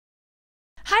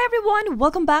Hi everyone,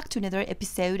 welcome back to another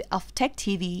episode of Tech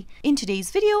TV. In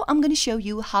today's video, I'm going to show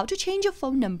you how to change your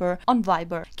phone number on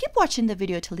Viber. Keep watching the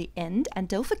video till the end and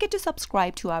don't forget to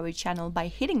subscribe to our channel by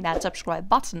hitting that subscribe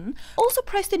button. Also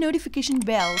press the notification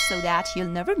bell so that you'll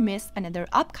never miss another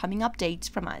upcoming updates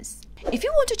from us. If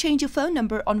you want to change your phone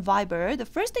number on Viber, the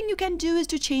first thing you can do is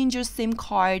to change your SIM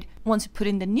card. Once you put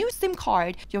in the new SIM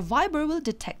card, your Viber will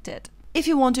detect it. If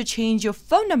you want to change your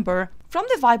phone number from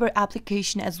the Viber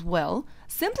application as well,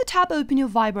 simply tap open your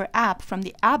Viber app from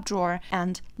the app drawer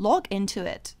and log into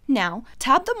it. Now,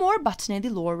 tap the More button in the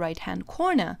lower right hand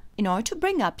corner in order to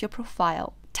bring up your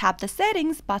profile. Tap the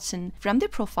Settings button from the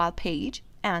profile page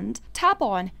and tap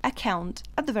on Account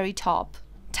at the very top.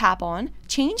 Tap on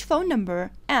Change Phone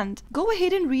Number and go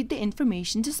ahead and read the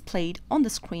information displayed on the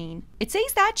screen. It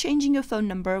says that changing your phone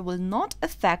number will not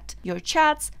affect your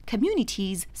chats,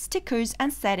 communities, stickers,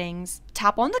 and settings.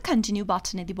 Tap on the Continue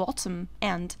button at the bottom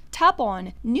and tap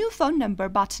on New Phone Number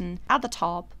button at the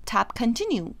top. Tap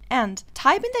Continue and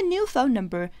type in the new phone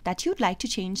number that you'd like to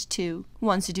change to.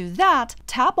 Once you do that,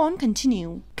 tap on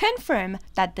Continue. Confirm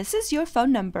that this is your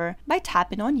phone number by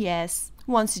tapping on Yes.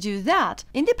 Once you do that,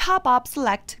 in the pop-up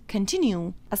select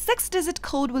Continue. A 6-digit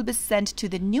code will be sent to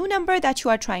the new number that you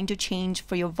are trying to change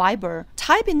for your Viber.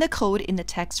 Type in the code in the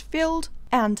text field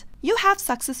and you have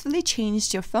successfully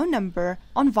changed your phone number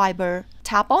on Viber.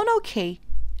 Tap on OK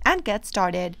and get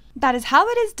started. That is how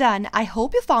it is done. I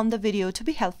hope you found the video to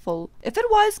be helpful. If it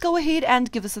was, go ahead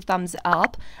and give us a thumbs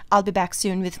up. I'll be back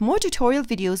soon with more tutorial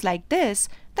videos like this.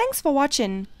 Thanks for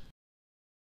watching.